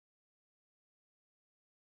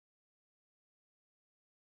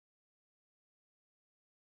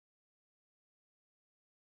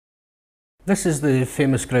This is the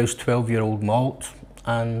famous Grouse 12-year-old malt,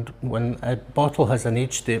 and when a bottle has an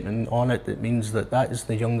age statement on it, it means that that is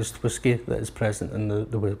the youngest whisky that is present in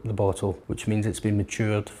the bottle, which means it's been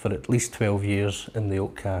matured for at least 12 years in the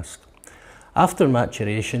oak cask. After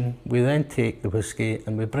maturation, we then take the whisky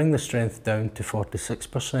and we bring the strength down to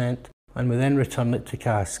 46%, and we then return it to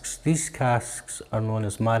casks. These casks are known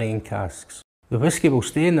as marrying casks. The whisky will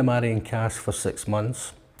stay in the marrying cask for 6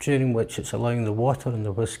 months, during which it's allowing the water and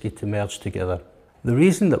the whisky to merge together. The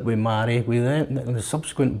reason that we marry, we then, in the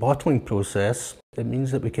subsequent bottling process, it means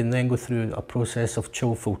that we can then go through a process of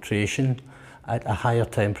chill filtration at a higher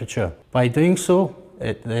temperature. By doing so,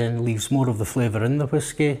 it then leaves more of the flavour in the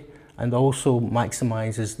whisky and also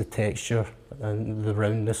maximises the texture and the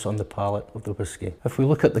roundness on the palate of the whisky. If we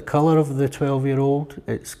look at the colour of the 12-year-old,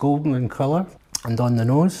 it's golden in colour, and on the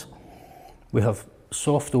nose we have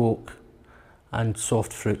soft oak and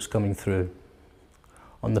soft fruits coming through.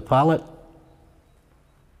 On the palate,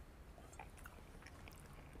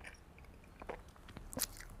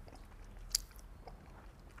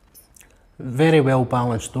 very well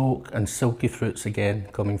balanced oak and silky fruits again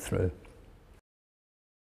coming through.